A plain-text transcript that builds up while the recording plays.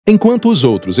Enquanto os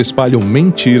outros espalham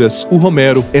mentiras, o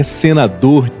Romero é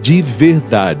senador de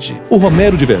verdade. O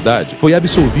Romero de verdade foi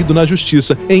absolvido na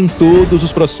justiça em todos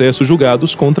os processos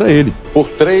julgados contra ele. Por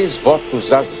 3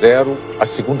 votos a 0, a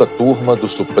segunda turma do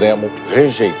Supremo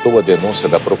rejeitou a denúncia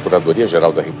da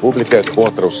Procuradoria-Geral da República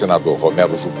contra o senador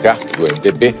Romero Jucá, do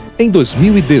MDB. Em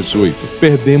 2018,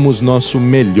 perdemos nosso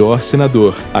melhor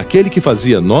senador, aquele que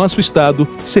fazia nosso Estado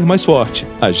ser mais forte.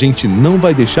 A gente não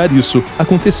vai deixar isso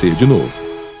acontecer de novo.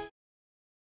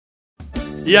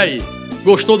 E aí,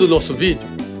 gostou do nosso vídeo?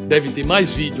 Deve ter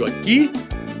mais vídeo aqui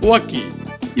ou aqui.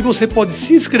 E você pode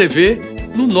se inscrever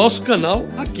no nosso canal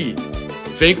aqui.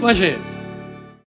 Vem com a gente!